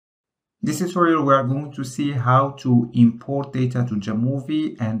This tutorial we are going to see how to import data to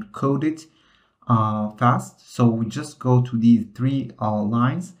Jamovi and code it fast. So we just go to these three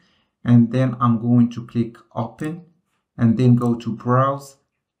lines, and then I'm going to click open and then go to browse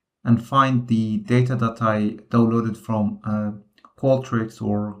and find the data that I downloaded from Qualtrics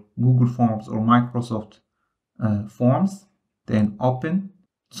or Google Forms or Microsoft Forms. Then open.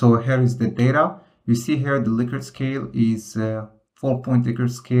 So here is the data. You see here the Likert scale is 4-point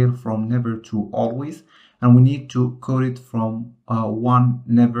Likert scale from never to always, and we need to code it from 1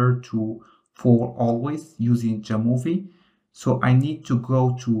 never to 4 always using Jamovi. So I need to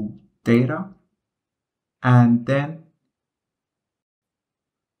go to data, and then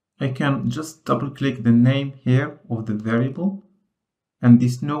I can just double click the name here of the variable, and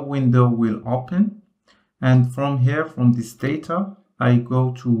this new window will open. And from here, from this data, I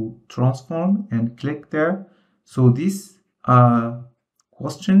go to transform and click there. So this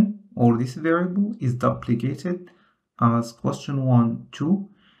question or this variable is duplicated as question 1, 2.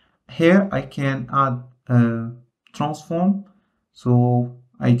 Here I can add a transform. So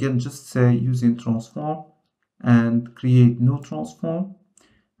I can just say using transform and create new transform.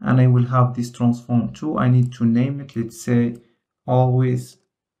 And I will have this transform too. I need to name it, let's say always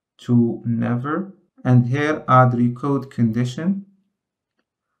to never. And here add recode condition.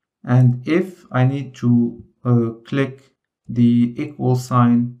 And if I need to click the equal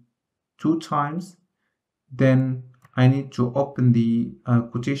sign 2 times, then I need to open the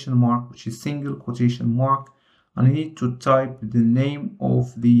quotation mark, which is single quotation mark, and I need to type the name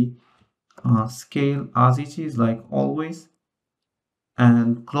of the scale as it is, like always,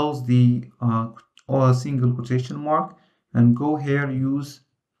 and close the single quotation mark, and go here, use,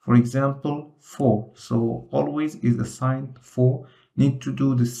 for example, 4. So always is assigned 4. Need to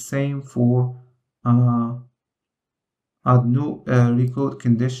do the same for add new recode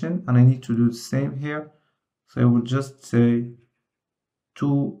condition, and I need to do the same here. So I will just say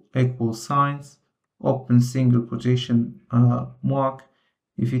 2 equal signs, open single quotation mark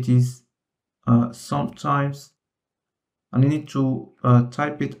if it is sometimes, and I need to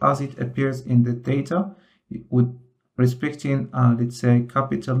type it as it appears in the data with respecting let's say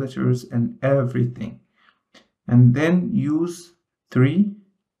capital letters and everything, and then use 3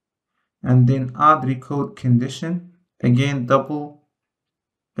 and then add recode condition, again double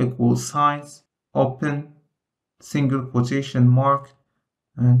equal signs, open single quotation mark,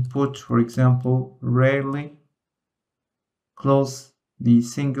 and put, for example, rarely, close the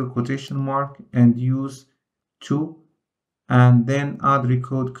single quotation mark and use 2, and then add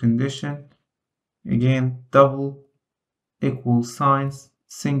recode condition, again double equal signs,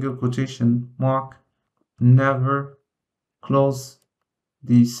 single quotation mark, never, close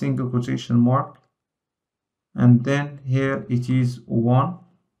the single quotation mark, and then here it is 1,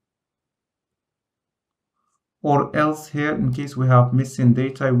 or else here in case we have missing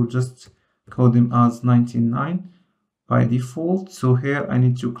data I will just code them as 99 by default. So here I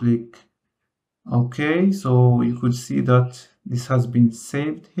need to click OK. So you could see that this has been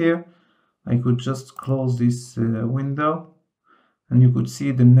saved here. I could just close this window, and you could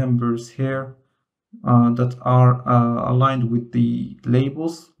see the numbers here that are aligned with the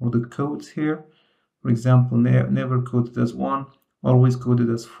labels or the codes here. For example, never coded as 1, always coded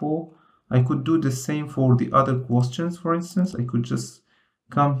as 4. I could do the same for the other questions. For instance, I could just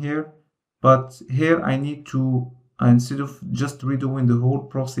come here, but here I need to, instead of just redoing the whole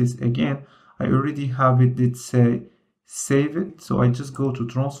process again, I already have it, let's say save it. So I just go to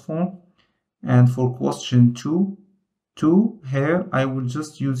transform, and for question 2 here I will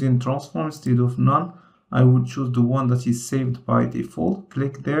just use in transform instead of none. I will choose the one that is saved by default,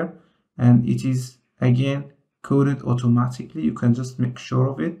 click there, and it is again coded automatically. You can just make sure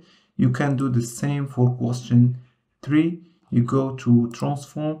of it. You can do the same for question 3. You go to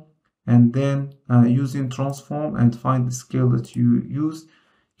transform and then using transform and find the scale that you use,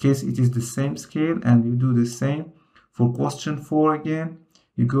 in case it is the same scale, and you do the same for question 4 again.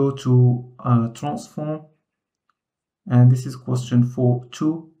 You go to transform, and this is question 4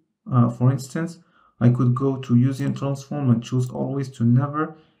 2. For instance, I could go to using transform and choose always to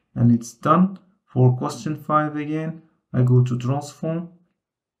never, and it's done. For question 5 again, I go to transform,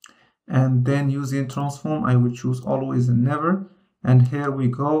 and then using transform I will choose always and never, and here we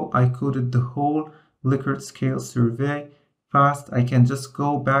go. I coded the whole Likert scale survey fast. I can just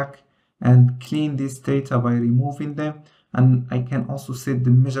go back and clean this data by removing them, and I can also set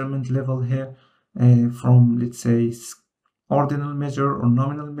the measurement level here from, let's say, ordinal measure or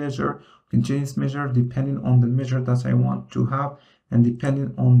nominal measure, continuous measure, depending on the measure that I want to have and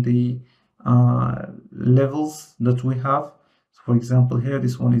depending on the levels that we have. So For example, here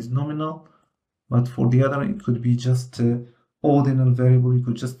this one is nominal, but for the other it could be just ordinal variable. You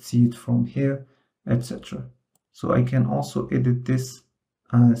could just see it from here, etc. So I can also edit this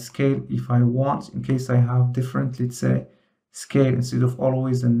scale if I want, in case I have different, let's say, scale. Instead of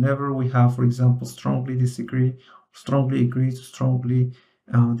always and never, we have, for example, strongly disagree, strongly agree, strongly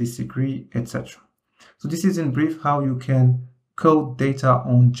disagree, etc. So this is in brief how you can code data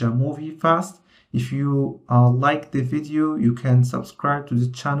on Jamovi fast. If you like the video, you can subscribe to the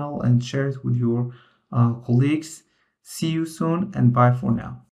channel and share it with your colleagues. See you soon, and bye for now.